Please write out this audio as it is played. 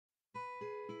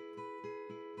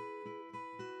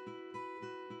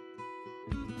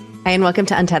Hi, and welcome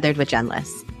to Untethered with Jen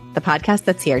Liss, the podcast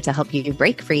that's here to help you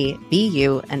break free, be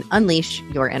you, and unleash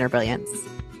your inner brilliance.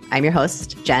 I'm your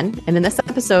host, Jen, and in this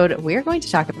episode, we're going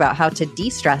to talk about how to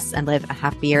de-stress and live a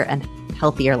happier and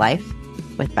healthier life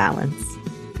with balance.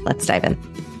 Let's dive in.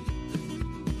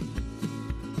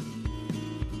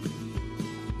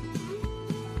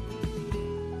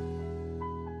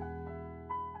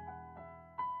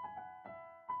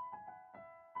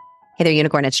 Hey there,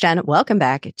 Unicorn. It's Jen. Welcome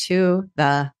back to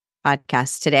the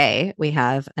podcast. Today, we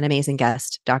have an amazing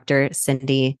guest, Dr.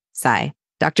 Cindy Tsai.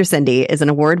 Dr. Cindy is an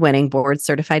award-winning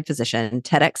board-certified physician,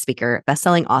 TEDx speaker,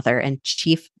 best-selling author, and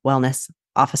chief wellness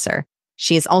officer.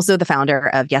 She is also the founder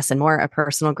of Yes and More, a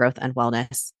personal growth and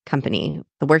wellness company.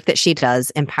 The work that she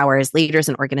does empowers leaders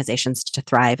and organizations to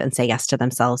thrive and say yes to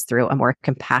themselves through a more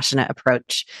compassionate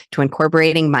approach to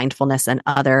incorporating mindfulness and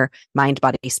other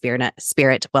mind-body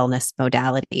spirit wellness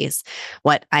modalities.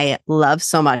 What I love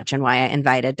so much and why I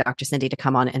invited Dr. Cindy to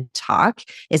come on and talk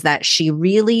is that she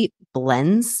really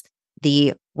blends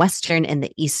the Western and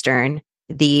the Eastern,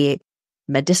 the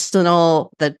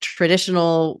medicinal, the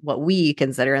traditional, what we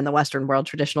consider in the Western world,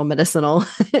 traditional medicinal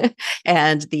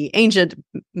and the ancient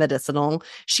medicinal.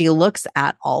 She looks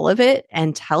at all of it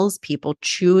and tells people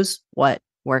choose what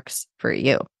works for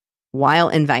you while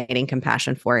inviting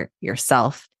compassion for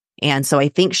yourself. And so I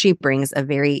think she brings a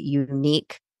very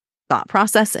unique thought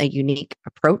process, a unique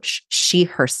approach. She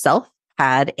herself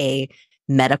had a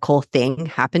medical thing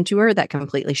happen to her that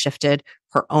completely shifted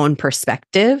her own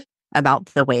perspective about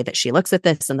the way that she looks at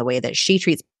this and the way that she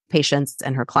treats patients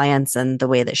and her clients and the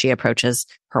way that she approaches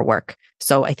her work.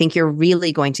 So I think you're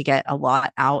really going to get a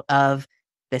lot out of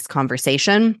this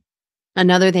conversation.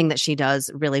 Another thing that she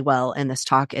does really well in this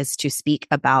talk is to speak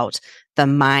about the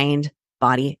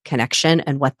mind-body connection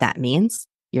and what that means.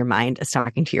 Your mind is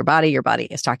talking to your body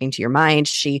is talking to your mind.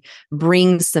 She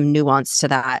brings some nuance to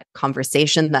that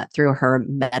conversation that through her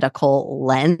medical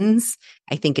lens,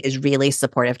 I think is really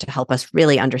supportive to help us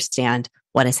really understand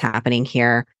what is happening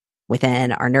here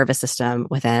within our nervous system,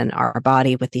 within our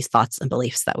body, with these thoughts and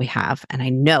beliefs that we have. And I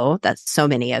know that so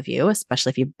many of you,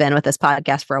 especially if you've been with this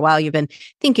podcast for a while, you've been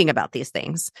thinking about these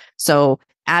things. So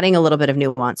adding a little bit of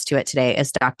nuance to it today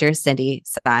is Dr. Cindy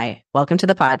Tsai. Welcome to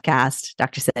the podcast,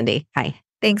 Dr. Cindy. Hi.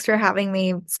 Thanks for having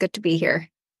me. It's good to be here.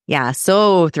 Yeah,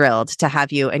 so thrilled to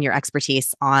have you and your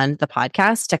expertise on the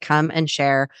podcast to come and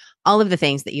share all of the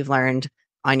things that you've learned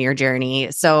on your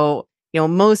journey. So,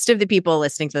 most of the people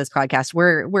listening to this podcast,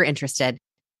 we're interested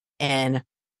in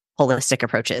holistic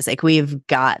approaches. Like we've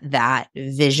got that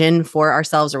vision for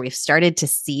ourselves, or we've started to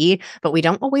see, but we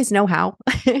don't always know how.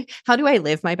 How do I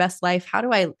live my best life? How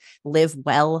do I live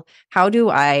well? How do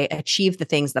I achieve the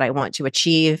things that I want to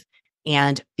achieve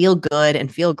and feel good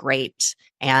and feel great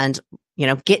and,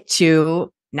 get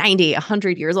to 90,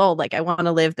 100 years old? Like I want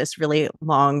to live this really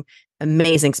long,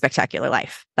 amazing, spectacular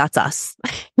life. That's us.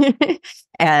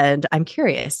 And I'm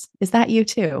curious, is that you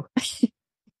too?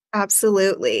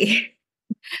 Absolutely.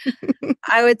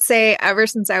 I would say ever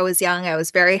since I was young, I was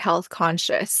very health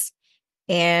conscious.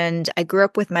 And I grew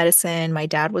up with medicine. My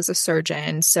dad was a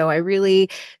surgeon. So I really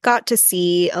got to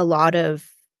see a lot of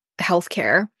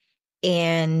healthcare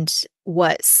and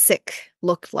what sick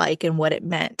looked like and what it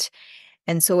meant.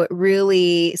 And so it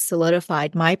really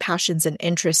solidified my passions and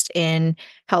interest in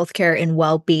healthcare and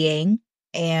well-being.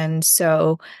 And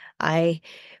so I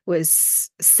was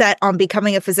set on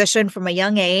becoming a physician from a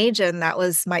young age, and that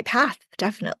was my path,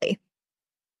 definitely.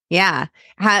 Yeah.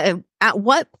 At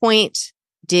what point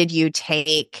did you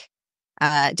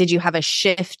did you have a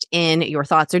shift in your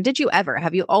thoughts, or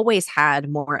have you always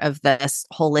had more of this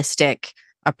holistic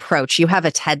approach? You have a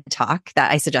TED Talk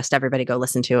that I suggest everybody go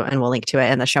listen to, and we'll link to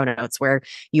it in the show notes, where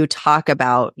you talk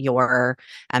about your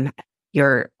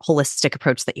holistic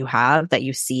approach that you have, that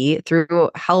you see through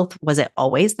health. Was it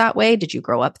always that way? Did you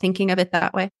grow up thinking of it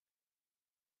that way?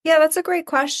 Yeah, that's a great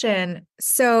question.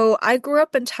 So I grew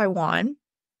up in Taiwan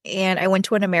and I went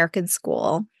to an American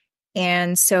school.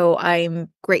 And so I'm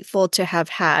grateful to have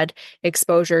had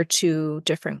exposure to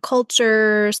different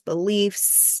cultures,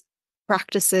 beliefs,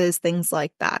 practices, things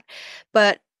like that.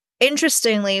 But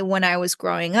interestingly, when I was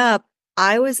growing up,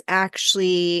 I was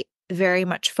actually very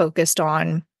much focused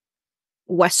on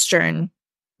Western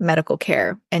medical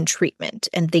care and treatment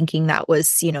and thinking that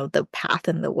was, the path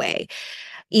and the way.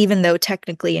 Even though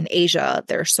technically in Asia,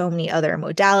 there are so many other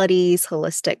modalities,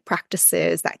 holistic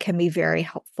practices that can be very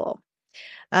helpful.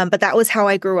 But that was how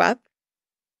I grew up.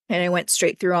 And I went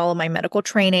straight through all of my medical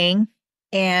training.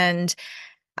 And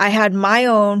I had my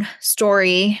own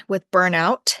story with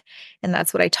burnout. And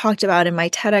that's what I talked about in my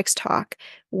TEDx talk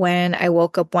when I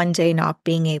woke up one day not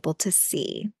being able to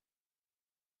see.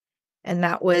 And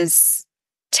that was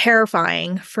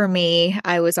terrifying for me.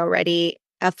 I was already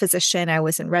a physician, I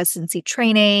was in residency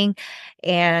training,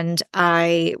 and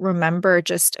I remember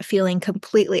just feeling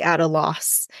completely at a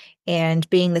loss and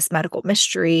being this medical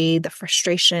mystery, the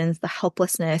frustrations, the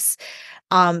helplessness,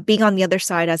 being on the other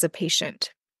side as a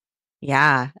patient.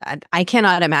 Yeah. I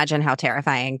cannot imagine how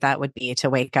terrifying that would be to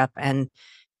wake up and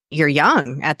you're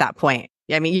young at that point.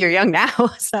 I mean, you're young now.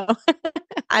 So,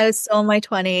 I was still in my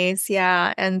 20s,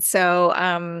 yeah. And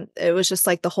so it was just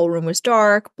like the whole room was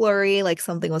dark, blurry, like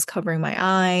something was covering my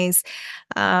eyes.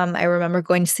 I remember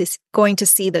going to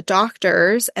see the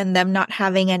doctors and them not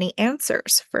having any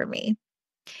answers for me.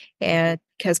 And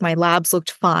because my labs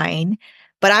looked fine,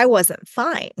 but I wasn't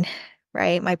fine,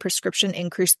 right? My prescription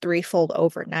increased threefold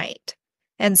overnight.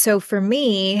 And so for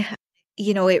me,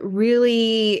 it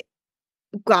really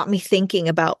got me thinking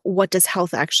about what does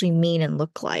health actually mean and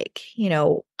look like.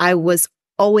 I was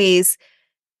always,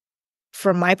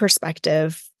 from my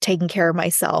perspective, taking care of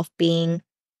myself, being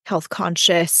health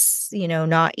conscious,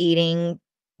 not eating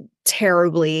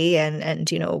terribly and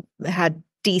had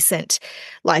decent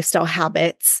lifestyle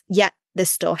habits, yet this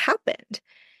still happened.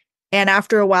 And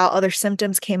after a while, other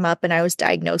symptoms came up, and I was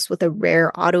diagnosed with a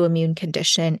rare autoimmune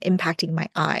condition impacting my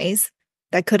eyes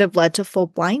that could have led to full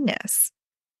blindness.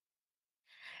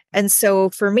 And so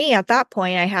for me at that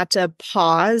point, I had to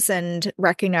pause and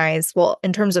recognize, well,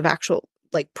 in terms of actual,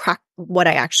 like, what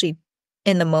I actually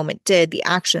in the moment did, the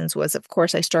actions was, of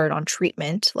course, I started on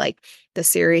treatment, like the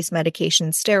serious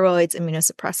medications, steroids,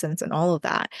 immunosuppressants, and all of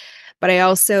that. But I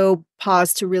also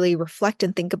paused to really reflect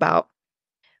and think about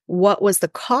what was the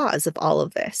cause of all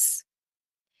of this.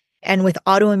 And with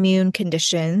autoimmune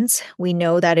conditions, we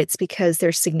know that it's because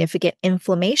there's significant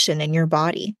inflammation in your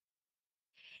body.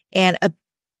 And a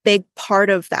big part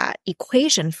of that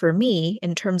equation for me,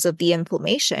 in terms of the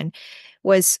inflammation,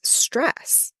 was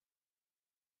stress.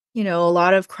 A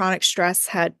lot of chronic stress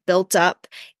had built up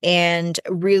and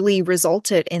really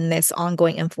resulted in this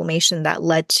ongoing inflammation that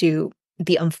led to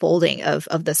the unfolding of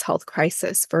this health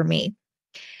crisis for me.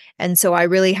 And so I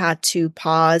really had to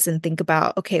pause and think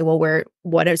about, okay, well,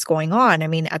 what is going on? I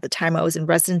mean, at the time I was in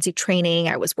residency training,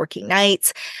 I was working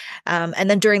nights. And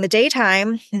then during the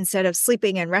daytime, instead of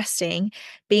sleeping and resting,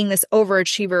 being this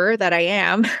overachiever that I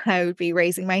am, I would be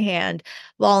raising my hand,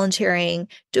 volunteering,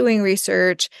 doing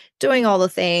research, doing all the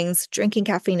things, drinking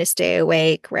caffeine to stay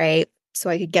awake, right? So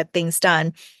I could get things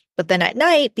done. But then at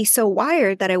night, be so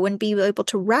wired that I wouldn't be able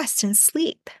to rest and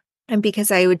sleep. And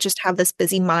because I would just have this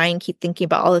busy mind, keep thinking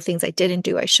about all the things I didn't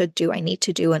do, I should do, I need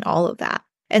to do, and all of that.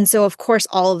 And so, of course,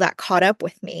 all of that caught up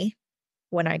with me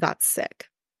when I got sick.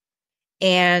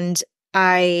 And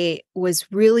I was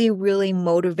really, really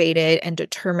motivated and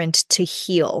determined to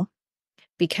heal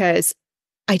because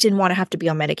I didn't want to have to be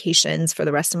on medications for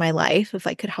the rest of my life if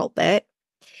I could help it.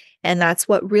 And that's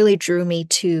what really drew me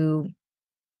to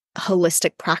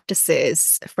holistic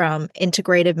practices, from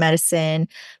integrative medicine,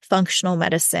 functional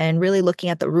medicine, really looking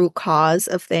at the root cause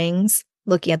of things,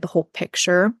 looking at the whole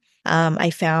picture. I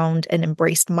found and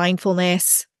embraced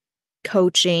mindfulness,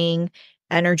 coaching,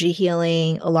 energy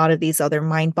healing, a lot of these other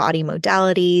mind-body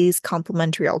modalities,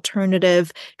 complementary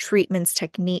alternative treatments,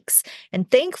 techniques. And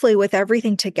thankfully, with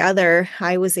everything together,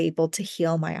 I was able to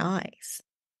heal my eyes.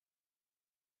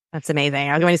 That's amazing.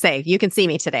 I was going to say, you can see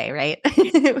me today, right?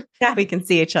 Yeah. We can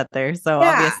see each other. So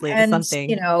Yeah. obviously And,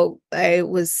 something. I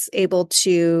was able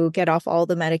to get off all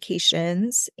the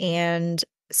medications. And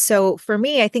so for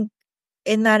me, I think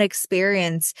in that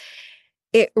experience,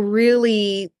 it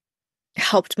really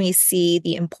helped me see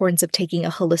the importance of taking a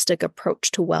holistic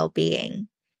approach to well-being,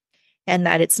 and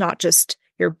that it's not just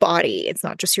your body, it's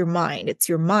not just your mind, it's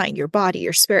your mind, your body,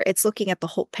 your spirit. It's looking at the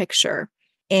whole picture.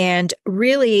 And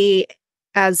really,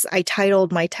 as I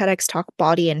titled my TEDx talk,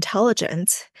 Body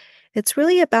Intelligence, it's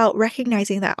really about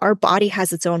recognizing that our body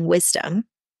has its own wisdom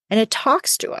and it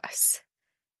talks to us,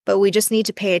 but we just need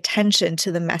to pay attention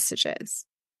to the messages.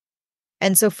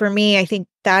 And so for me, I think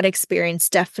that experience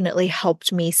definitely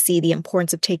helped me see the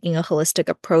importance of taking a holistic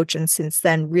approach. And since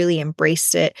then, really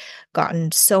embraced it,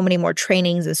 gotten so many more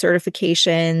trainings and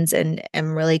certifications, and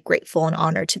am really grateful and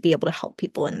honored to be able to help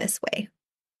people in this way.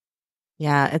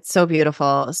 Yeah, it's so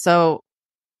beautiful. So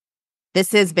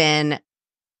this has been,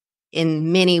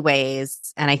 in many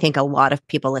ways, and I think a lot of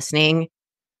people listening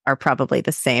are probably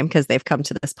the same because they've come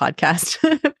to this podcast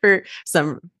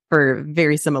for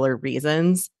very similar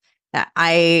reasons. That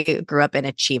I grew up an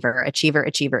achiever,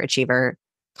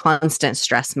 constant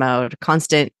stress mode,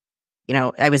 constant,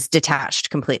 I was detached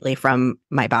completely from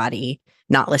my body,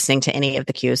 not listening to any of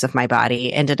the cues of my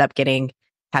body, ended up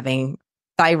having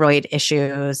thyroid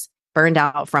issues, burned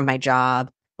out from my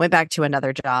job, went back to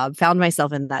another job, found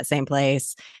myself in that same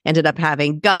place, ended up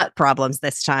having gut problems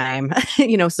this time.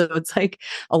 So it's like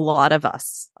a lot of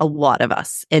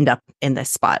us end up in this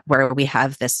spot where we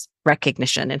have this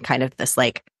recognition and kind of this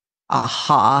like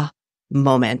aha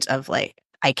moment of like,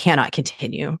 I cannot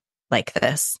continue like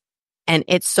this. And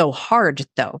it's so hard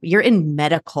though. You're in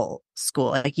medical school.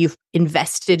 Like you've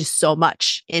invested so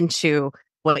much into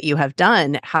what you have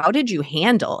done. How did you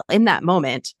handle in that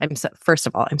moment? First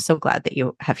of all, I'm so glad that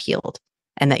you have healed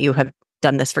and that you have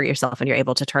done this for yourself and you're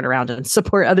able to turn around and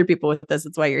support other people with this.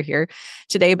 It's why you're here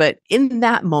today. But in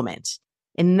that moment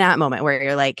where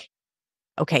you're like,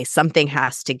 okay, something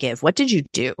has to give. What did you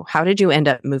do? How did you end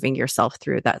up moving yourself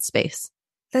through that space?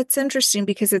 That's interesting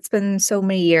because it's been so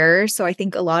many years. So I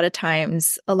think a lot of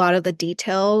times, a lot of the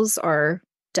details are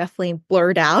definitely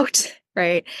blurred out,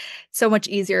 right? So much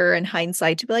easier in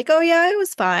hindsight to be like, oh, yeah, it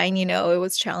was fine. It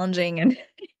was challenging and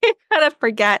kind of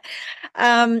forget.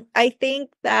 I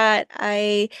think that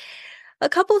a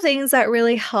couple things that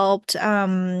really helped.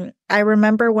 I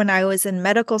remember when I was in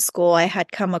medical school, I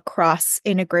had come across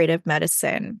integrative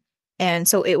medicine. And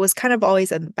so it was kind of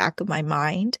always in the back of my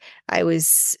mind. I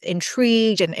was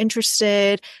intrigued and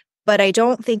interested, but I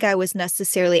don't think I was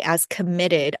necessarily as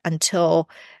committed until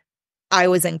I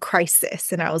was in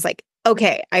crisis. And I was like,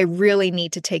 okay, I really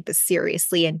need to take this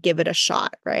seriously and give it a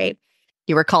shot, right?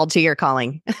 You were called to your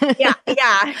calling. Yeah,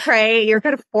 yeah, right. You're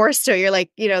kind of forced to. You're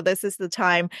like, this is the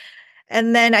time.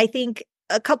 And then I think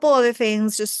a couple other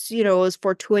things just, was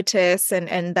fortuitous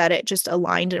and that it just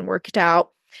aligned and worked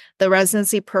out. The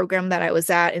residency program that I was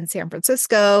at in San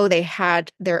Francisco, they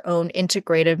had their own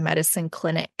integrative medicine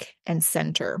clinic and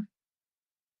center.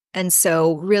 And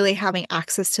so really having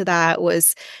access to that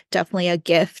was definitely a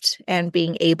gift, and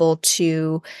being able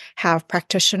to have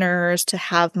practitioners, to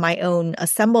have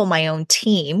assemble my own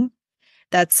team.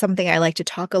 That's something I like to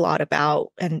talk a lot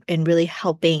about, and really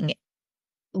helping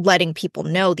letting people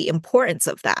know the importance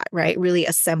of that, right? Really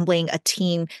assembling a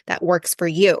team that works for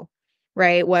you,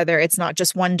 right? Whether it's not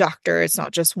just one doctor, it's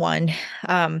not just one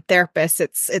therapist,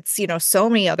 it's so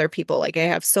many other people. Like I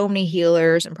have so many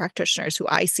healers and practitioners who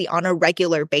I see on a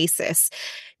regular basis,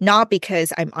 not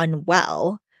because I'm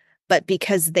unwell, but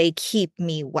because they keep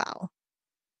me well.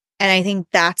 And I think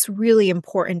that's really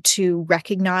important to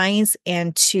recognize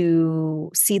and to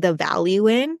see the value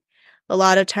in. A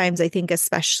lot of times, I think,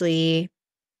 especially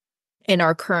in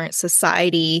our current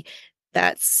society,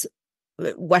 that's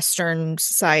Western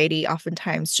society,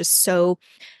 oftentimes just so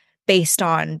based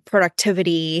on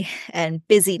productivity and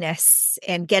busyness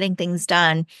and getting things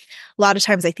done. A lot of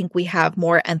times I think we have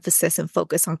more emphasis and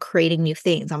focus on creating new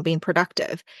things, on being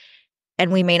productive.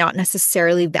 And we may not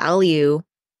necessarily value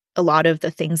a lot of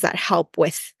the things that help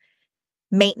with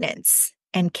maintenance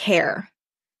and care.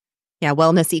 Yeah,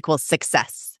 wellness equals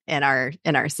success in our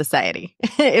society.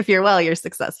 If you're well, you're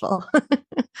successful.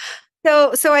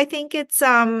 So I think it's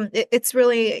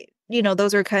really,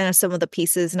 those are kind of some of the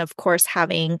pieces. And of course,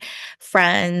 having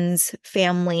friends,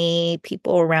 family,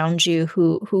 people around you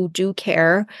who do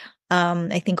care.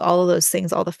 I think all of those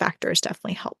things, all the factors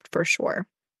definitely helped for sure.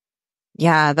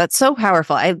 Yeah, that's so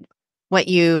powerful. What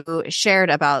you shared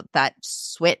about that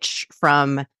switch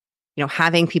from,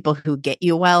 having people who get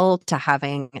you well to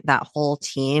having that whole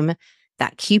team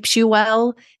that keeps you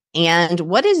well. And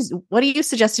what do you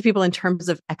suggest to people in terms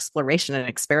of exploration and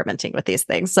experimenting with these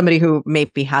things? Somebody who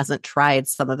maybe hasn't tried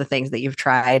some of the things that you've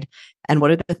tried, and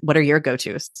what are your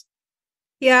go-tos?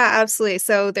 Yeah, absolutely.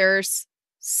 So there's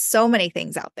so many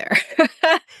things out there.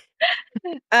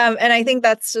 And I think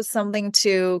that's just something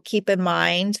to keep in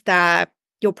mind, that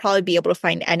you'll probably be able to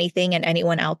find anything and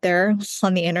anyone out there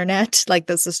on the internet. Like,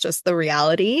 this is just the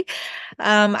reality.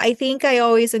 I think I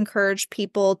always encourage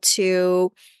people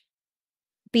to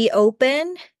be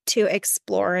open to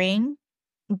exploring,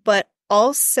 but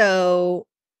also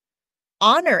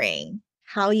honoring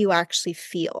how you actually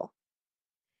feel,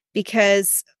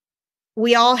 because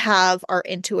we all have our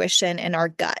intuition and our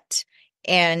gut,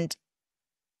 and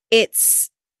it's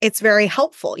very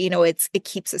helpful. It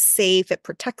keeps us safe, it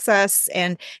protects us,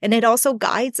 and it also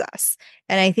guides us.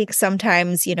 And I think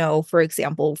sometimes, for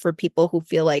example, for people who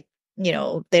feel like,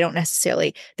 they're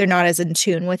not as in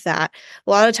tune with that. A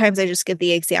lot of times I just give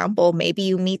the example, maybe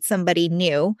you meet somebody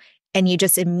new and you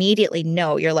just immediately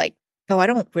know, you're like, oh, I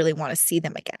don't really want to see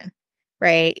them again,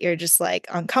 right? You're just like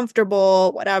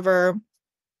uncomfortable, whatever.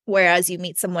 Whereas you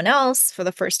meet someone else for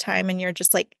the first time and you're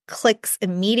just like clicks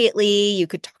immediately. You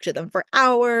could talk to them for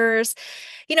hours,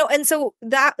 and so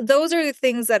those are the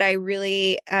things that I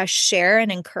really share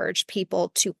and encourage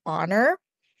people to honor.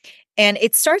 And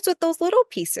it starts with those little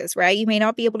pieces, right? You may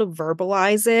not be able to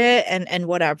verbalize it and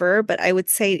whatever, but I would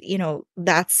say,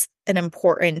 that's an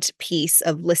important piece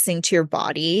of listening to your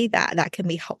body that can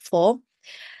be helpful.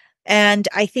 And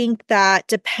I think that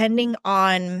depending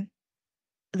on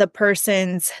the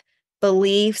person's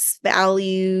beliefs,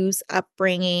 values,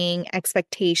 upbringing,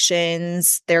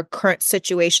 expectations, their current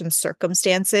situation,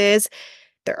 circumstances,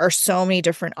 there are so many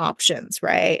different options,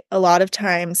 right? A lot of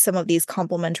times, some of these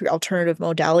complementary alternative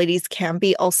modalities can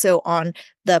be also on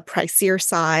the pricier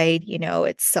side.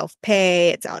 It's self-pay,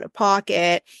 it's out of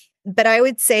pocket. But I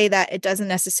would say that it doesn't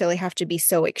necessarily have to be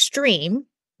so extreme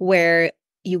where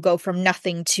you go from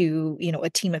nothing to, a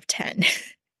team of 10.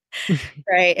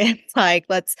 Right. It's like,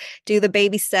 let's do the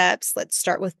baby steps. Let's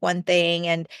start with one thing.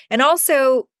 And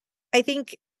also, I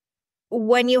think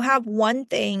when you have one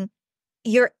thing,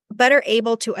 you're better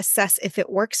able to assess if it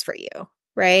works for you,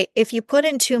 right? If you put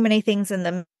in too many things in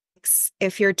the mix,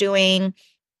 if you're doing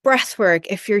breath work,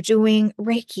 if you're doing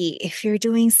Reiki, if you're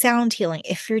doing sound healing,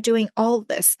 if you're doing all of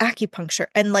this acupuncture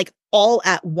and like all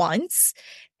at once,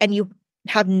 and you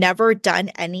have never done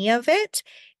any of it,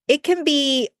 it can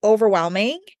be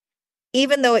overwhelming,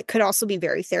 even though it could also be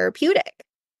very therapeutic.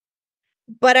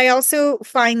 But I also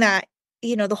find that,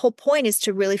 the whole point is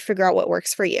to really figure out what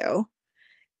works for you.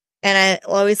 And I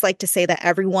always like to say that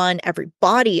every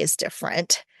body is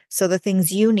different. So the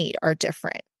things you need are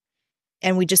different.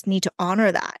 And we just need to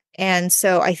honor that. And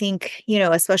so I think,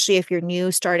 especially if you're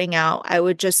new starting out, I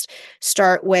would just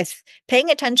start with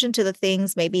paying attention to the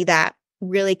things maybe that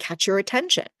really catch your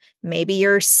attention. Maybe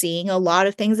you're seeing a lot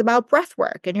of things about breath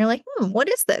work and you're like, what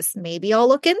is this? Maybe I'll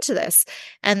look into this.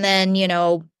 And then,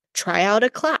 try out a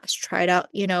class, try it out,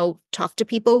 talk to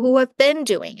people who have been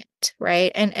doing it, right?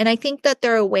 And I think that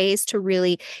there are ways to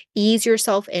really ease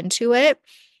yourself into it.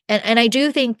 And I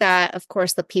do think that, of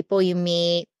course, the people you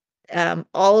meet,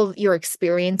 all of your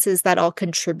experiences, that all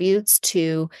contributes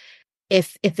to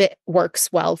if it works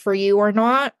well for you or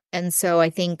not. And so I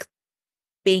think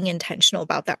being intentional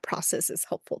about that process is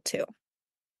helpful too.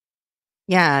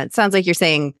 Yeah, it sounds like you're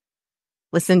saying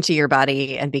listen to your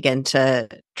body and begin to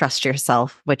trust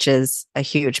yourself, which is a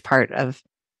huge part of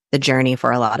the journey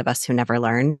for a lot of us who never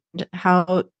learned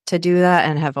how to do that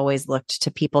and have always looked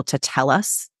to people to tell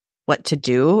us what to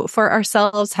do for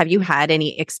ourselves. Have you had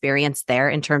any experience there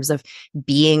in terms of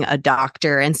being a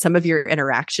doctor and some of your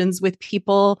interactions with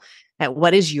people?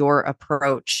 What is your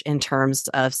approach in terms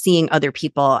of seeing other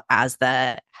people as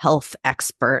the health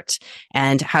expert?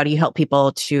 And how do you help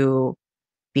people to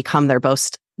become their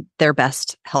best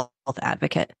health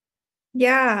advocate?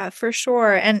 Yeah, for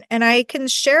sure. And I can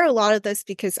share a lot of this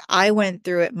because I went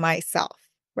through it myself,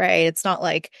 right? It's not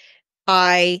like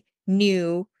I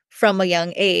knew from a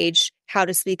young age how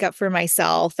to speak up for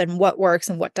myself and what works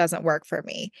and what doesn't work for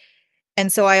me.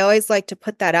 And so I always like to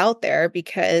put that out there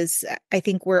because I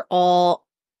think we're all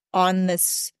on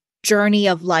this journey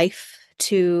of life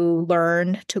to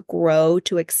learn, to grow,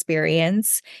 to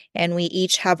experience, and we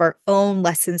each have our own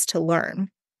lessons to learn.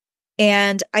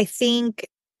 And I think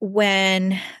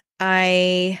when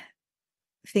I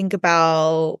think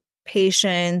about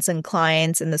patients and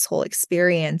clients and this whole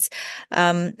experience,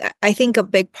 I think a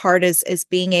big part is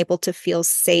being able to feel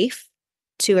safe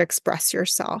to express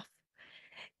yourself.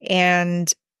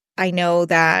 And I know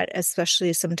that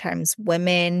especially sometimes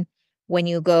women, when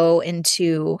you go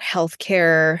into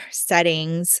healthcare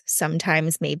settings,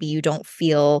 sometimes maybe you don't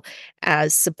feel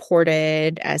as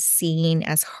supported, as seen,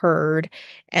 as heard,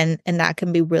 and that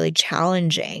can be really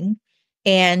challenging.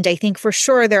 And I think for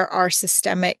sure there are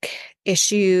systemic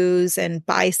issues and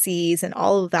biases and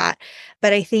all of that,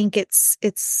 but I think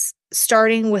it's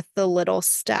starting with the little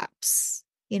steps.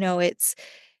 It's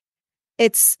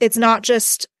not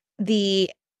just the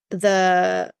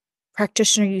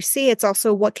practitioner you see, it's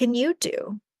also what can you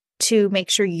do to make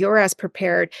sure you're as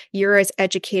prepared, you're as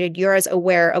educated, you're as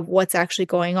aware of what's actually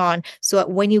going on so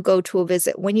that when you go to a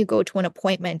visit, when you go to an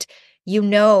appointment, you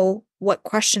know what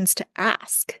questions to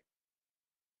ask.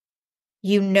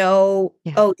 Yeah.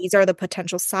 Oh, these are the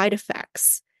potential side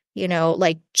effects,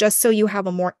 like just so you have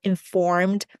a more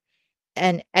informed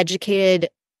and educated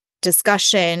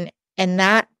discussion. And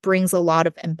that brings a lot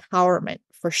of empowerment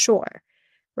for sure,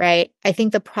 right? I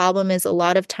think the problem is a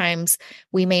lot of times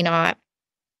we may not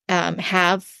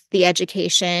have the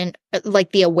education,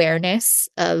 like the awareness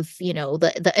of,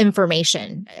 the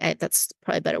information, that's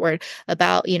probably a better word,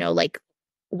 about, like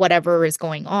whatever is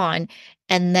going on.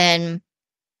 And then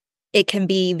it can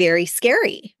be very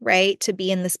scary, right? To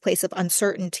be in this place of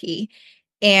uncertainty.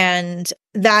 And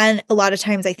then a lot of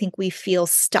times I think we feel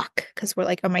stuck because we're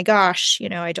like, oh my gosh,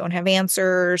 I don't have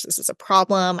answers. This is a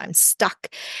problem. I'm stuck.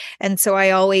 And so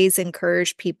I always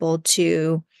encourage people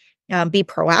to be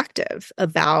proactive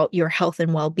about your health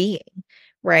and well-being.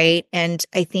 Right. And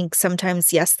I think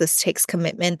sometimes, yes, this takes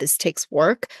commitment, this takes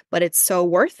work, but it's so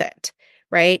worth it.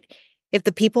 Right. If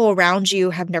the people around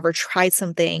you have never tried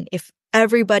something, if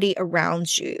everybody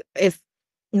around you, if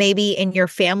maybe in your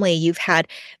family, you've had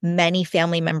many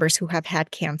family members who have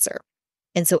had cancer.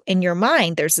 And so in your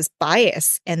mind, there's this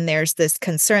bias and there's this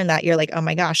concern that you're like, oh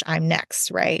my gosh, I'm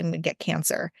next, right? I'm going to get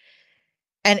cancer.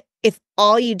 And if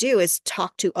all you do is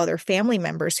talk to other family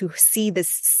members who see this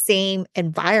same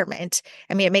environment,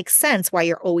 I mean, it makes sense why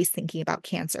you're always thinking about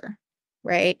cancer,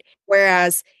 right?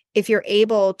 Whereas if you're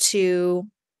able to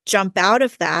jump out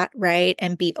of that, right,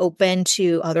 and be open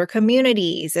to other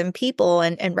communities and people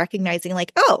and recognizing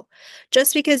like, oh,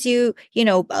 just because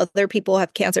other people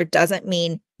have cancer doesn't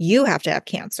mean you have to have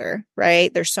cancer,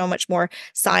 right? There's so much more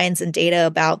science and data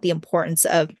about the importance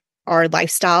of our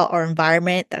lifestyle, our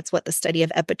environment. That's what the study of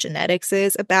epigenetics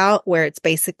is about, where it's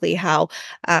basically how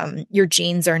your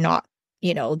genes are not,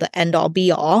 the end all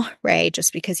be all, right?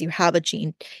 Just because you have a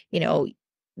gene,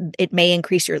 it may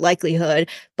increase your likelihood,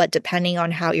 but depending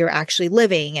on how you're actually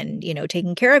living and,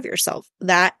 taking care of yourself,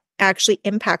 that actually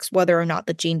impacts whether or not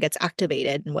the gene gets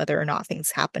activated and whether or not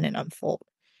things happen and unfold.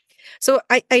 So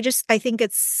I think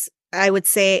I would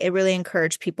say it really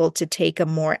encouraged people to take a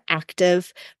more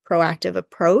active, proactive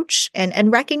approach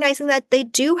and recognizing that they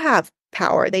do have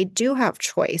power, they do have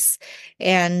choice.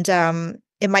 And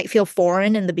it might feel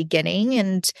foreign in the beginning.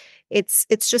 And it's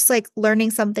just like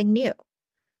learning something new,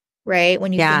 right?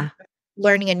 When you think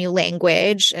learning a new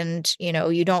language and,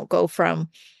 you don't go from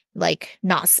like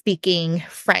not speaking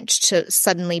French to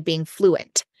suddenly being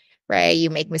fluent, right? You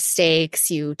make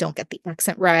mistakes, you don't get the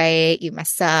accent right, you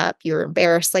mess up, you're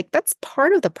embarrassed. Like that's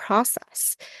part of the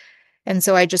process. And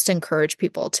so I just encourage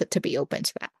people to be open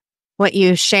to that. What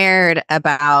you shared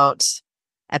about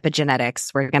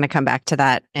epigenetics, we're going to come back to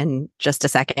that in just a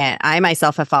second. I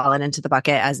myself have fallen into the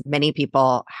bucket, as many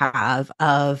people have,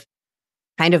 of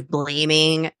kind of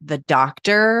blaming the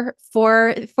doctor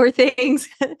for things,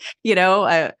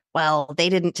 well, they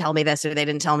didn't tell me this or they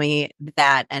didn't tell me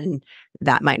that. And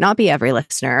that might not be every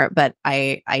listener, but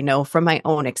I know from my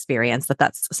own experience that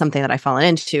that's something that I've fallen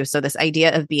into. So this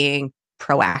idea of being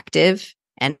proactive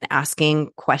and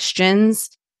asking questions,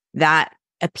 that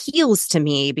appeals to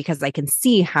me because I can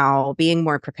see how being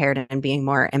more prepared and being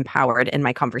more empowered in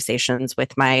my conversations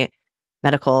with my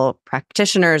medical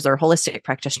practitioners or holistic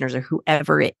practitioners or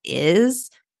whoever it is,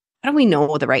 how do we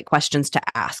know the right questions to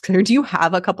ask? Or do you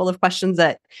have a couple of questions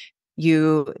that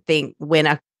you think when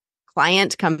a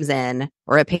client comes in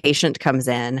or a patient comes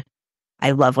in,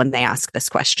 I love when they ask this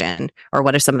question? Or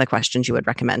what are some of the questions you would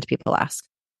recommend people ask?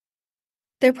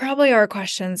 There probably are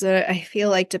questions that I feel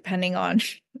like, depending on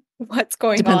what's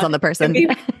going Depends on the person.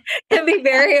 Can be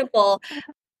variable.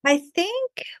 I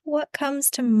think what comes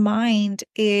to mind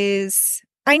is,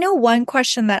 I know one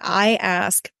question that I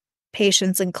ask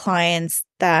patients and clients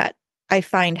that I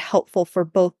find helpful for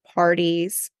both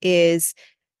parties is,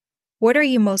 what are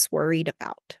you most worried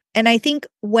about? And I think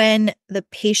when the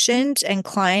patient and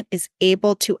client is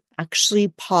able to actually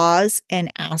pause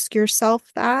and ask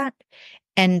yourself that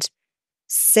and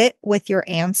sit with your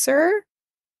answer,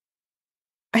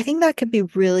 I think that could be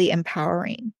really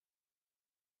empowering.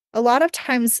 A lot of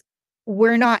times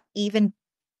we're not even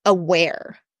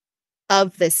aware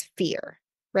of this fear,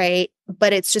 right?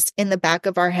 But it's just in the back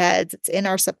of our heads, it's in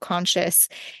our subconscious.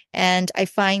 And I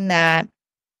find that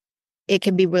it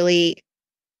can be really,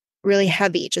 really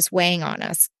heavy, just weighing on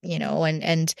us,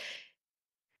 and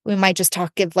we might just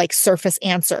give like surface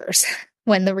answers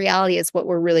when the reality is what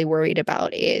we're really worried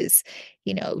about is,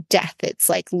 death. It's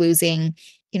like losing,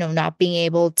 not being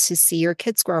able to see your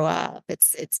kids grow up.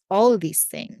 It's all of these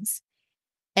things.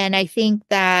 And I think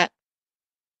that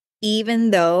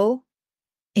even though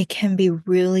it can be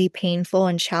really painful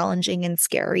and challenging and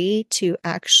scary to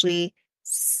actually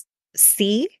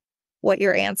see what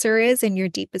your answer is and your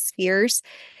deepest fears,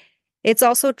 it's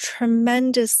also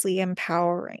tremendously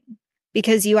empowering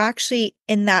because you actually,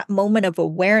 in that moment of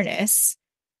awareness,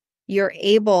 you're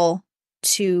able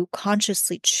to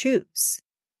consciously choose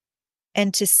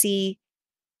and to see,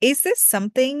 is this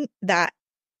something that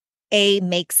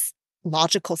makes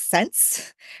logical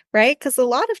sense, right? Because a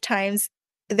lot of times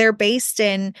they're based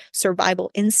in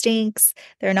survival instincts.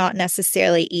 They're not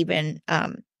necessarily even,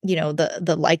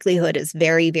 the likelihood is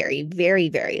very, very, very,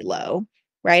 very low,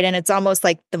 right? And it's almost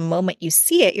like the moment you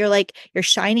see it, you're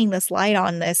shining this light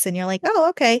on this and you're like, oh,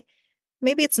 okay,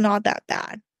 maybe it's not that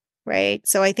bad. right?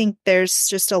 So I think there's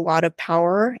just a lot of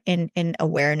power in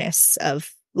awareness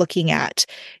of looking at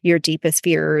your deepest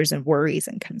fears and worries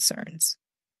and concerns.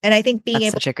 And I think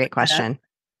That's such a great question.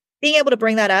 being able to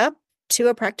bring that up to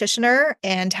a practitioner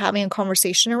and having a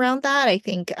conversation around that, I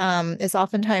think is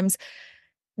oftentimes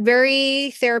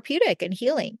very therapeutic and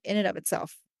healing in and of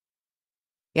itself.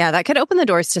 Yeah, that could open the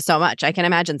doors to so much. I can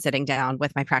imagine sitting down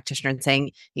with my practitioner and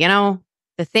saying,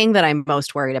 the thing that I'm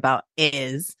most worried about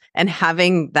is, and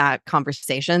having that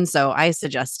conversation. So I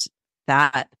suggest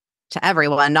that to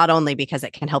everyone, not only because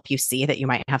it can help you see that you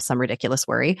might have some ridiculous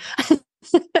worry,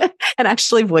 and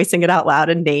actually voicing it out loud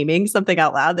and naming something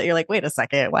out loud that you're like, wait a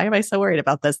second, why am I so worried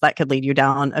about this? That could lead you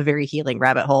down a very healing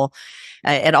rabbit hole.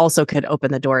 It also could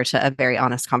open the door to a very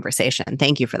honest conversation.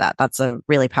 Thank you for that. That's a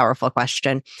really powerful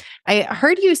question. I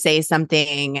heard you say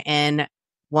something in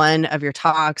one of your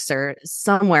talks or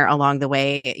somewhere along the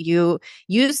way. You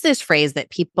use this phrase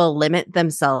that people limit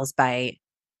themselves by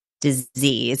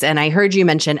disease. And I heard you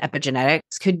mention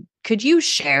epigenetics. Could you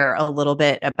share a little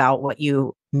bit about what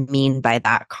you mean by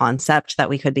that concept, that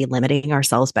we could be limiting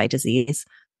ourselves by disease?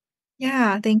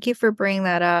 Yeah, thank you for bringing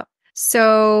that up.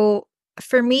 So,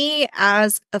 for me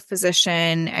as a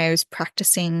physician, I was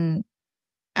practicing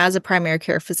as a primary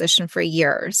care physician for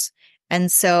years.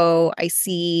 And so I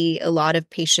see a lot of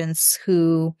patients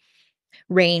who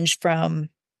range from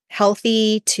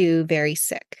healthy to very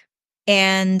sick.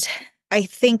 And I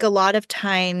think a lot of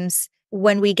times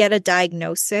when we get a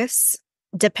diagnosis,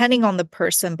 depending on the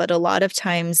person, but a lot of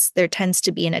times there tends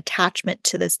to be an attachment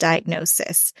to this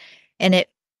diagnosis and it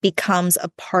becomes a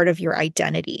part of your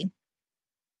identity,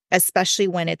 especially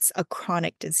when it's a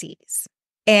chronic disease.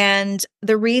 And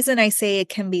the reason I say it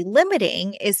can be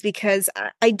limiting is because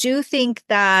I do think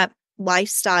that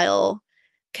lifestyle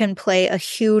can play a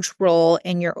huge role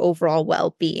in your overall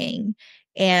well-being.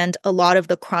 And a lot of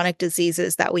the chronic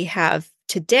diseases that we have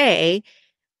today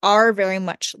are very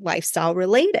much lifestyle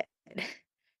related.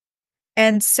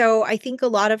 And so I think a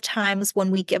lot of times when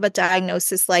we give a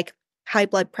diagnosis like high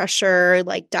blood pressure,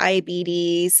 like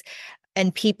diabetes,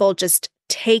 and people just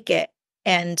take it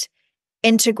and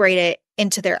integrate it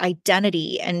into their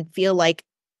identity and feel like,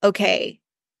 okay,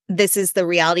 this is the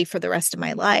reality for the rest of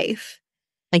my life.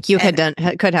 Like you could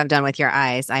have done with your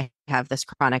eyes. I have this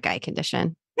chronic eye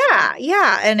condition. Yeah,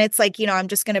 yeah. And it's like, I'm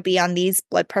just going to be on these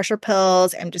blood pressure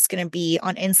pills. I'm just going to be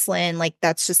on insulin. Like,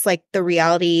 that's just like the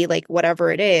reality, like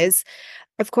whatever it is.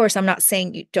 Of course, I'm not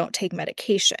saying you don't take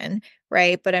medication,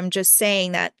 right? But I'm just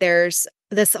saying that there's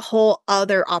this whole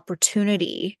other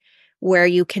opportunity where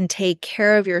you can take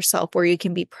care of yourself, where you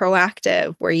can be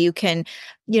proactive, where you can,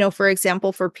 for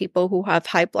example, for people who have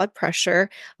high blood pressure,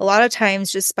 a lot of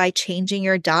times just by changing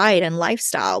your diet and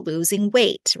lifestyle, losing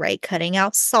weight, right? Cutting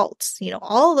out salt,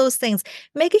 all of those things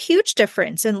make a huge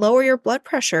difference and lower your blood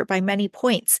pressure by many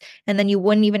points. And then you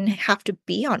wouldn't even have to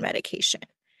be on medication.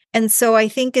 And so I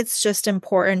think it's just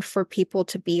important for people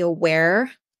to be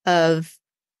aware of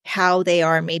how they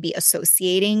are maybe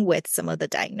associating with some of the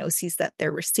diagnoses that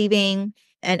they're receiving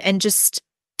and just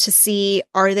to see,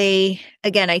 are they,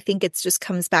 again, I think it's just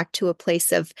comes back to a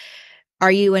place of,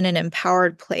 are you in an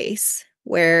empowered place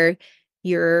where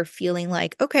you're feeling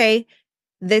like, okay,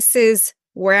 this is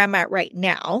where I'm at right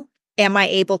now. Am I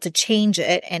able to change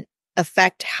it and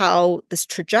affect how this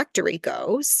trajectory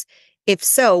goes? If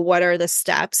so, what are the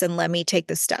steps? And let me take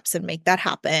the steps and make that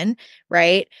happen,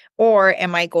 right? Or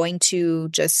am I going to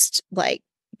just like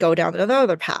go down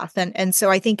another path? And so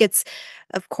I think it's,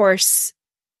 of course,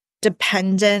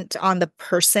 dependent on the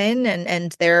person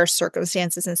and their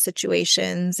circumstances and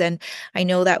situations. And I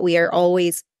know that we are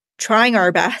always trying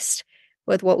our best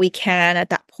with what we can at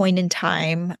that point in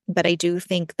time. But I do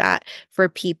think that for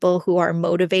people who are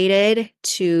motivated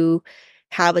to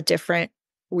have a different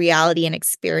reality and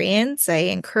experience, I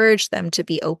encourage them to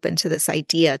be open to this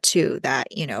idea too, that,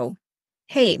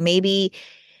 hey, maybe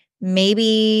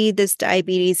this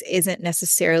diabetes isn't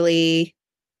necessarily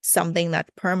something that's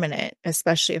permanent,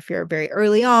 especially if you're very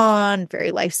early on,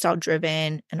 very lifestyle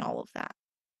driven and all of that.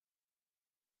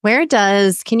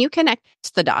 Can you connect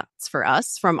the dots for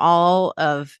us from all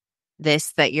of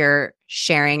this that you're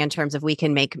sharing in terms of we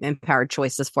can make empowered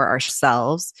choices for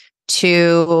ourselves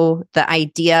to the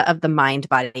idea of the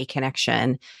mind-body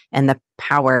connection and the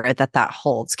power that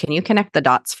holds? Can you connect the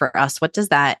dots for us? What does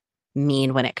that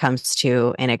mean when it comes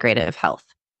to integrative health?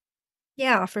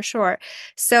 Yeah, for sure.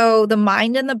 So the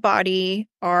mind and the body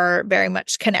are very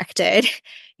much connected,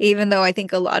 even though I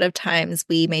think a lot of times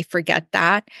we may forget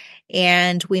that.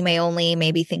 And we may only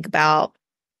maybe think about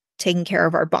taking care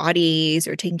of our bodies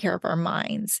or taking care of our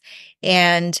minds.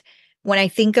 And when I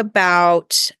think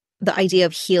about the idea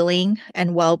of healing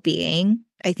and well-being,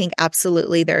 I think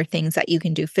absolutely there are things that you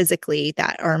can do physically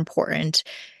that are important,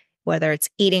 whether it's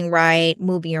eating right,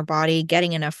 moving your body,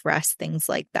 getting enough rest, things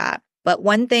like that. But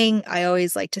one thing I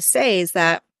always like to say is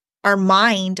that our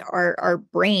mind, our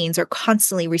brains are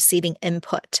constantly receiving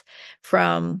input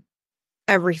from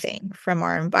everything, from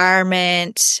our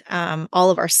environment. All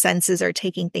of our senses are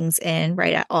taking things in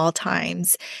right at all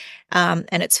times. And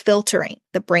it's filtering.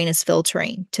 The brain is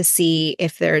filtering to see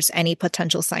if there's any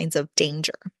potential signs of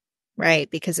danger, right?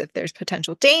 Because if there's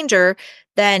potential danger,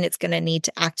 then it's going to need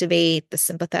to activate the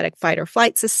sympathetic fight or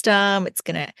flight system.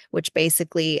 Which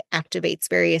basically activates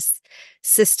various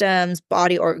systems,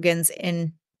 body organs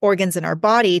in our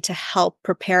body to help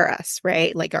prepare us,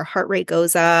 right? Like our heart rate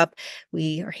goes up,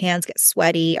 our hands get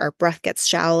sweaty, our breath gets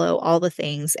shallow, all the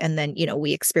things. And then,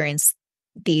 we experience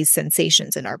these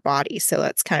sensations in our body. So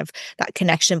that's kind of that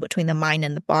connection between the mind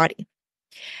and the body.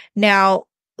 Now,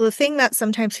 the thing that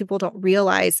sometimes people don't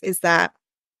realize is that,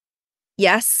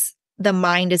 yes, the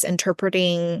mind is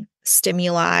interpreting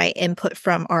stimuli, input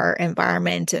from our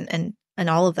environment and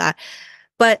all of that.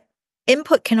 But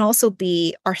input can also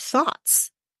be our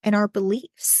thoughts and our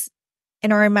beliefs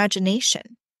and our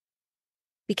imagination,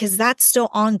 because that's still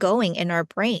ongoing in our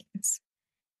brains.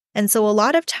 And so a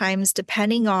lot of times,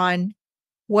 depending on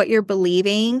what you're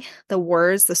believing, the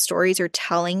words, the stories you're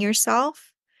telling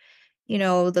yourself,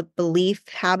 the belief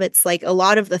habits, like a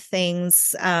lot of the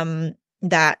things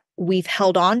that we've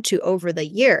held on to over the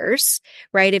years,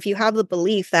 right? If you have the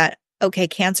belief that, okay,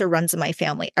 cancer runs in my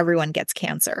family, everyone gets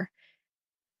cancer,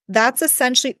 that's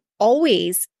essentially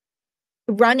always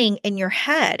running in your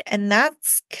head. And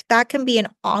that can be an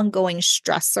ongoing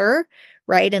stressor,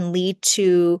 right? And lead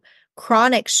to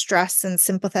chronic stress and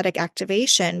sympathetic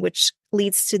activation, which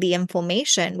leads to the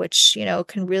inflammation, which,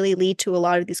 can really lead to a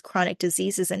lot of these chronic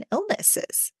diseases and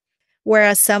illnesses.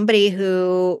 Whereas somebody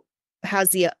who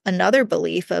has another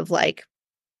belief of like,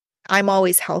 I'm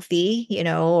always healthy,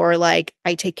 or like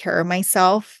I take care of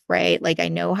myself, right? Like I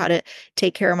know how to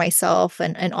take care of myself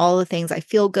and all the things, I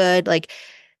feel good. Like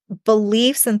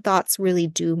beliefs and thoughts really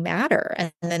do matter.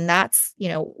 And then that's,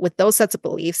 with those sets of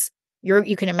beliefs,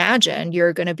 you can imagine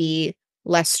you're going to be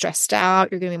less stressed out.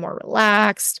 You're going to be more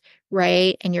relaxed,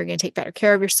 right? And you're going to take better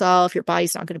care of yourself. Your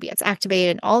body's not going to be as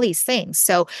activated and all these things.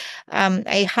 So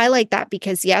I highlight that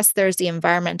because yes, there's the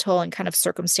environmental and kind of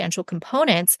circumstantial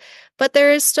components, but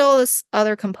there is still this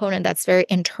other component that's very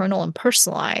internal and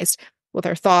personalized with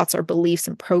our thoughts, our beliefs,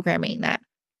 and programming that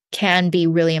can be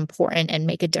really important and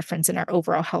make a difference in our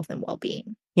overall health and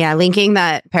well-being. Yeah, linking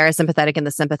that parasympathetic and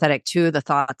the sympathetic to the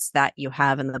thoughts that you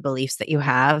have and the beliefs that you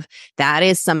have, that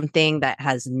is something that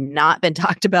has not been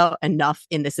talked about enough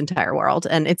in this entire world.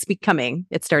 And it's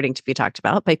starting to be talked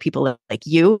about by people like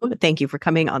you. Thank you for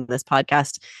coming on this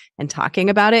podcast and talking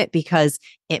about it, because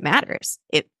it matters.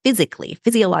 It physically,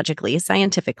 physiologically,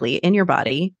 scientifically in your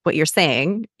body. What you're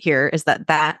saying here is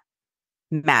that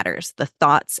matters. The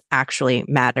thoughts actually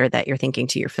matter that you're thinking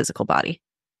to your physical body.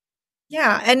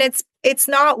 Yeah. And it's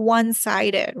not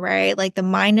one-sided, right? Like the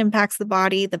mind impacts the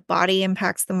body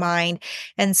impacts the mind.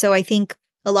 And so I think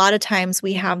a lot of times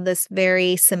we have this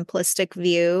very simplistic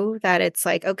view that it's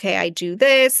like, okay, I do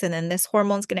this and then this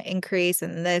hormone's going to increase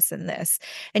and this and this.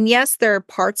 And yes, there are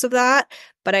parts of that,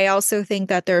 but I also think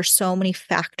that there are so many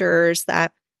factors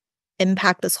that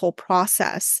impact this whole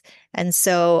process. And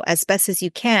so as best as you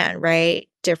can, right?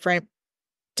 Different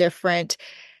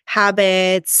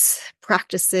habits,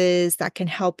 practices that can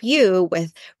help you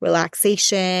with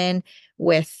relaxation,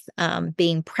 with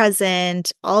being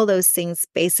present, all those things,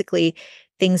 basically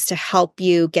things to help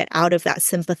you get out of that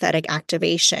sympathetic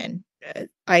activation,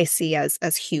 I see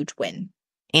as huge win.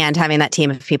 And having that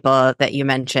team of people that you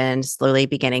mentioned, slowly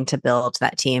beginning to build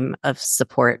that team of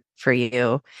support for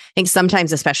you. I think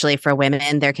sometimes, especially for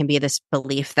women, there can be this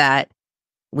belief that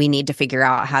we need to figure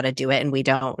out how to do it. And we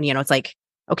don't, it's like,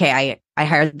 okay, I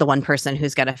hired the one person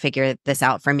who's going to figure this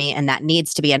out for me. And that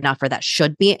needs to be enough, or that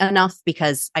should be enough,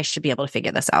 because I should be able to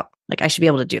figure this out. Like I should be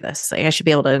able to do this. Like I should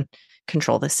be able to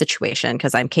control this situation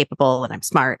because I'm capable and I'm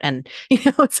smart. And,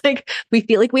 it's like, we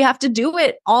feel like we have to do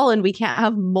it all and we can't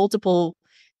have multiple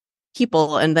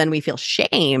people. And then we feel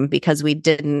shame because we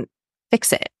didn't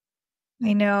fix it.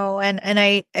 I know. And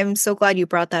I am so glad you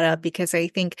brought that up, because I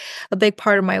think a big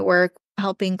part of my work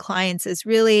helping clients is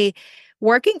really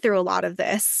working through a lot of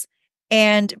this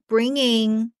and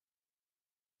bringing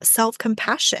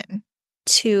self-compassion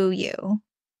to you,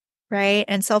 right?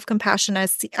 And self-compassion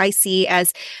I see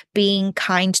as being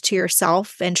kind to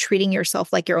yourself and treating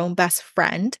yourself like your own best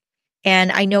friend.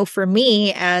 And I know for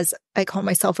me, as I call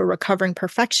myself a recovering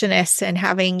perfectionist and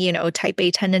having, type A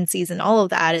tendencies and all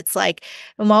of that, it's like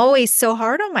I'm always so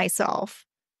hard on myself.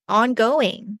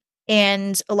 ongoing.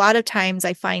 And a lot of times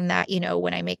I find that,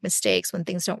 when I make mistakes, when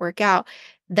things don't work out,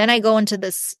 then I go into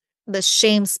this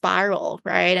shame spiral,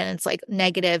 right? And it's like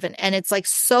negative and it's like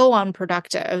so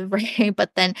unproductive, right?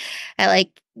 But then I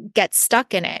like get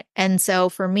stuck in it. And so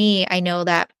for me, I know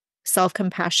that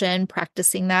self-compassion,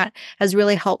 practicing that has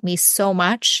really helped me so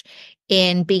much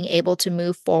in being able to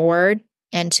move forward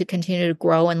and to continue to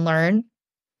grow and learn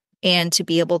and to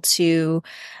be able to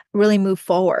really move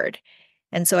forward.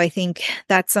 And so I think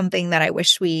that's something that I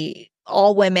wish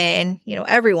all women,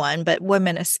 everyone, but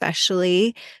women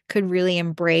especially, could really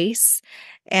embrace.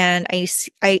 And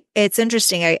it's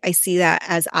interesting. I see that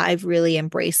as I've really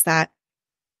embraced that,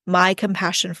 my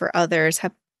compassion for others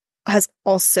has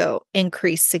also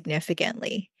increased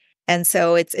significantly. And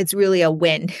so it's really a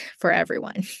win for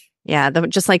everyone. Yeah,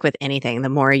 just like with anything, the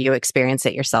more you experience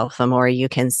it yourself, the more you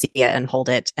can see it and hold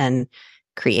it and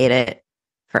create it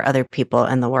for other people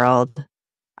in the world.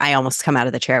 I almost come out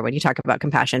of the chair when you talk about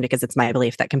compassion, because it's my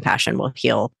belief that compassion will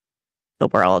heal the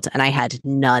world. And I had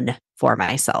none for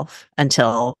myself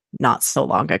until not so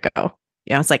long ago.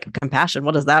 It's like, compassion,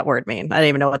 what does that word mean? I didn't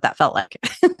even know what that felt like.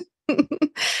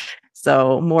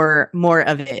 So more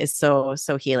of it is so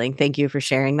healing. Thank you for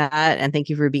sharing that, and thank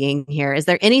you for being here. Is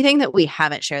there anything that we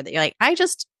haven't shared that you're like, I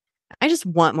just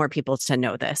want more people to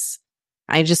know this?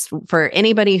 For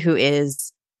anybody who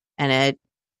is an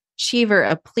achiever,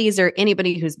 a pleaser,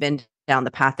 anybody who's been down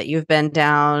the path that you've been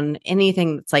down,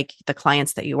 anything that's like the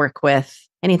clients that you work with,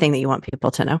 anything that you want people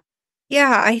to know?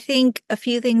 Yeah, I think a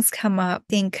few things come up.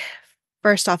 I think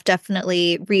first off,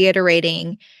 definitely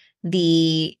reiterating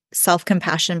the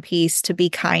self-compassion piece, to be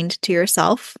kind to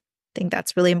yourself. I think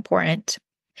that's really important.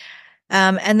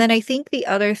 And then I think the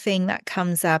other thing that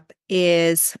comes up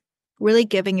is really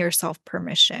giving yourself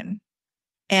permission.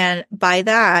 And by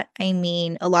that, I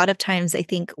mean, a lot of times I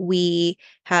think we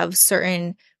have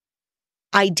certain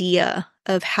idea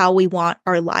of how we want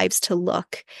our lives to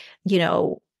look,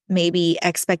 maybe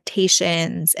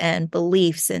expectations and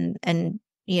beliefs and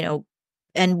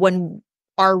when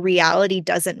our reality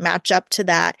doesn't match up to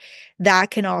that, that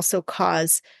can also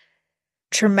cause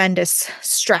tremendous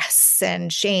stress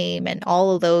and shame and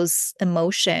all of those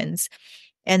emotions.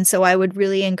 And so I would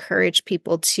really encourage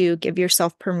people to give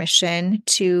yourself permission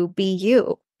to be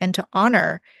you and to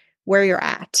honor where you're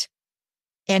at.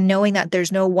 And knowing that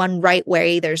there's no one right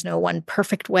way, there's no one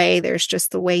perfect way, there's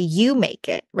just the way you make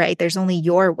it, right? There's only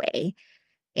your way.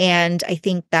 And I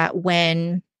think that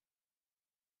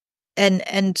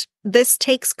and this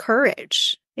takes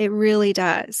courage. It really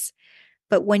does.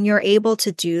 But when you're able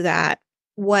to do that,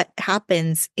 what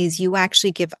happens is you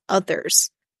actually give others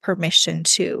permission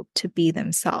to be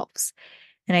themselves.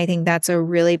 And I think that's a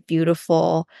really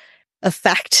beautiful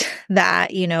effect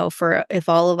that, for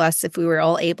if we were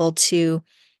all able to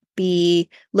be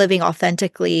living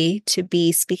authentically, to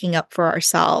be speaking up for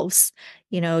ourselves,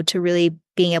 to really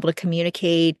being able to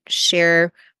communicate,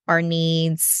 share our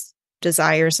needs,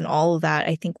 desires, and all of that,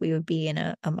 I think we would be in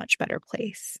a much better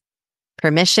place.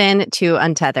 Permission to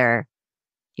untether.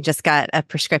 You just got a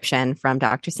prescription from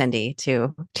Dr. Cindy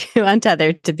to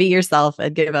untether, to be yourself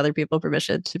and give other people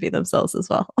permission to be themselves as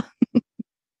well.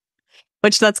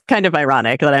 Which, that's kind of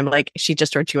ironic that I'm like, she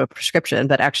just wrote you a prescription,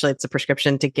 but actually it's a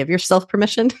prescription to give yourself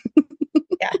permission.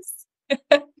 Yes.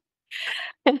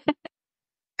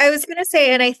 I was going to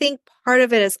say, and I think part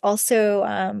of it is also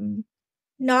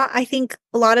I think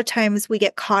a lot of times we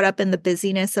get caught up in the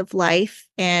busyness of life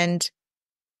and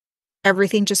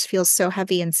everything just feels so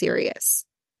heavy and serious.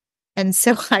 And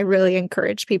so I really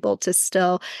encourage people to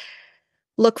still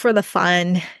look for the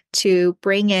fun, to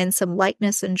bring in some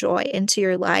lightness and joy into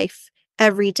your life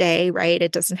every day, right?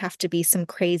 It doesn't have to be some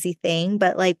crazy thing,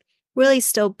 but like really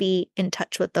still be in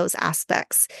touch with those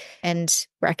aspects and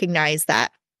recognize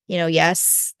that,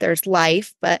 yes, there's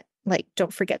life, but like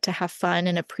don't forget to have fun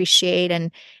and appreciate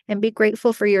and be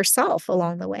grateful for yourself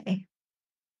along the way.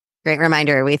 Great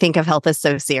reminder. We think of health as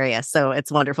so serious. So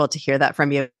it's wonderful to hear that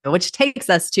from you, which takes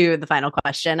us to the final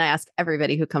question I ask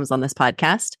everybody who comes on this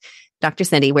podcast. Dr.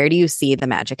 Cindy, where do you see the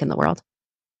magic in the world?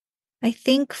 I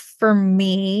think for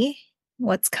me,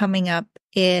 what's coming up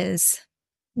is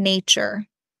nature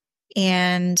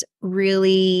and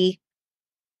really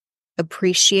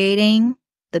appreciating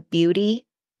the beauty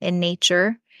in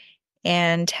nature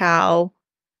and how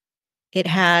it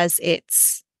has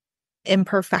its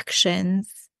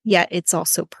imperfections, yet it's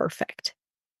also perfect.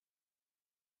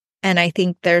 And I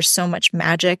think there's so much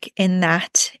magic in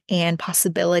that and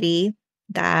possibility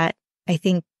that I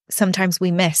think sometimes we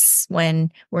miss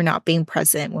when we're not being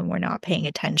present, when we're not paying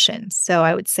attention. So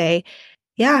I would say,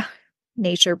 yeah,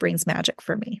 nature brings magic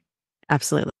for me.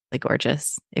 Absolutely.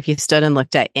 gorgeous. If you stood and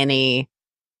looked at any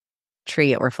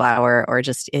tree or flower or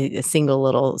just a single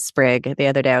little sprig. The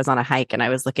other day I was on a hike and I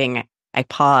was looking, I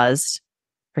paused.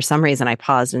 For some reason, I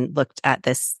paused and looked at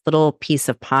this little piece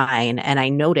of pine and I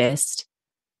noticed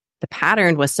the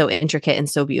pattern was so intricate and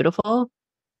so beautiful,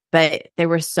 but there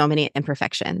were so many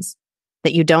imperfections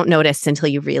that you don't notice until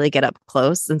you really get up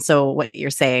close. And so what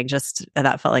you're saying, just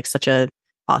that felt like such a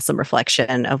awesome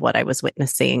reflection of what I was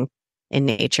witnessing in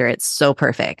nature. It's so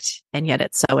perfect, and yet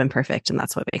it's so imperfect, and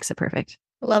that's what makes it perfect.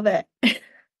 Love it.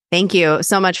 Thank you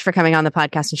so much for coming on the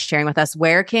podcast and sharing with us.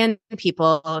 Where can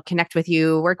people connect with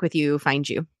you, work with you, find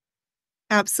you?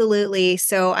 Absolutely.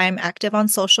 So I'm active on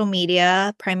social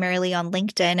media, primarily on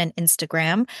LinkedIn and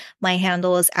Instagram. My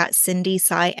handle is at Cindy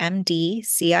Tsai MD,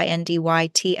 CINDYTSAIMD.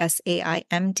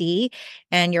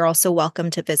 And you're also welcome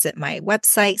to visit my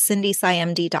website,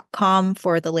 cindytsaimd.com,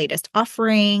 for the latest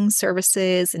offerings,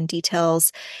 services, and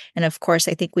details. And of course,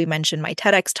 I think we mentioned my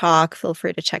TEDx talk. Feel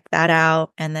free to check that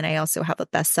out. And then I also have a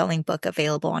best-selling book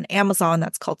available on Amazon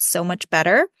that's called So Much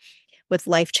Better, with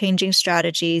life-changing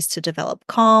strategies to develop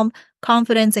calm,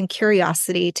 confidence, and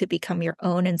curiosity to become your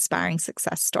own inspiring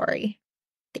success story.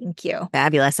 Thank you.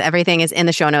 Fabulous. Everything is in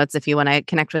the show notes. If you want to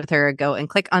connect with her, go and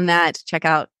click on that. Check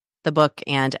out the book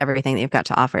and everything that you've got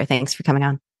to offer. Thanks for coming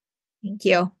on. Thank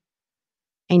you.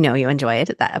 I know you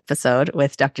enjoyed that episode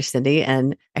with Dr. Cindy,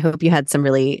 and I hope you had some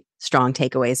really strong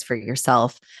takeaways for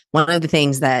yourself. One of the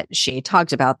things that she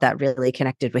talked about that really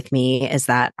connected with me is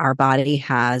that our body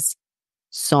has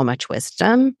so much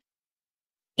wisdom,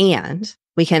 and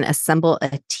we can assemble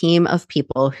a team of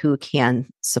people who can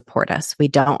support us. We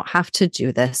don't have to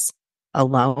do this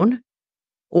alone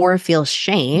or feel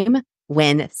shame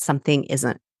when something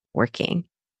isn't working.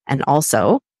 And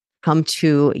also come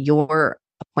to your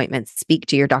appointments, speak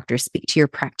to your doctors, speak to your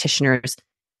practitioners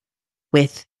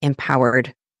with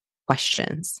empowered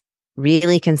questions.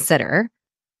 Really consider,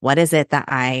 what is it that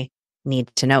I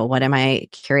need to know? What am I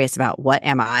curious about? What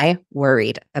am I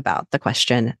worried about? The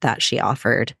question that she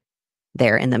offered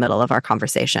there in the middle of our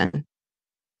conversation.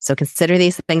 So consider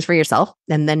these things for yourself,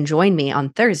 and then join me on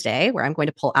Thursday, where I'm going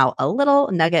to pull out a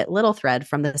little nugget, little thread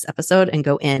from this episode and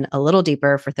go in a little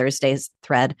deeper for Thursday's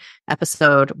thread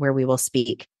episode, where we will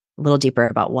speak a little deeper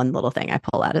about one little thing I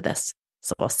pull out of this.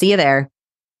 So we'll see you there.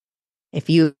 If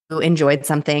you enjoyed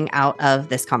something out of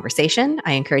this conversation,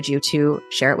 I encourage you to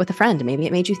share it with a friend. Maybe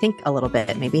it made you think a little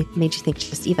bit. Maybe it made you think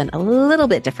just even a little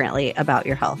bit differently about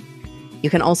your health. You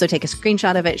can also take a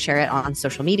screenshot of it, share it on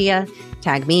social media,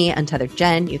 tag me, Untethered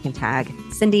Jen. You can tag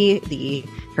Cindy.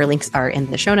 Her links are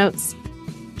in the show notes.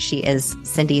 She is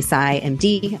Cindy Tsai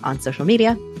MD on social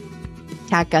media.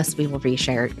 Tag us. We will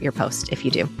reshare your post if you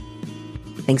do.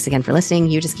 Thanks again for listening.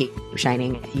 You just keep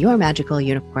shining your magical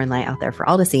unicorn light out there for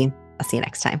all to see. I'll see you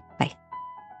next time. Bye.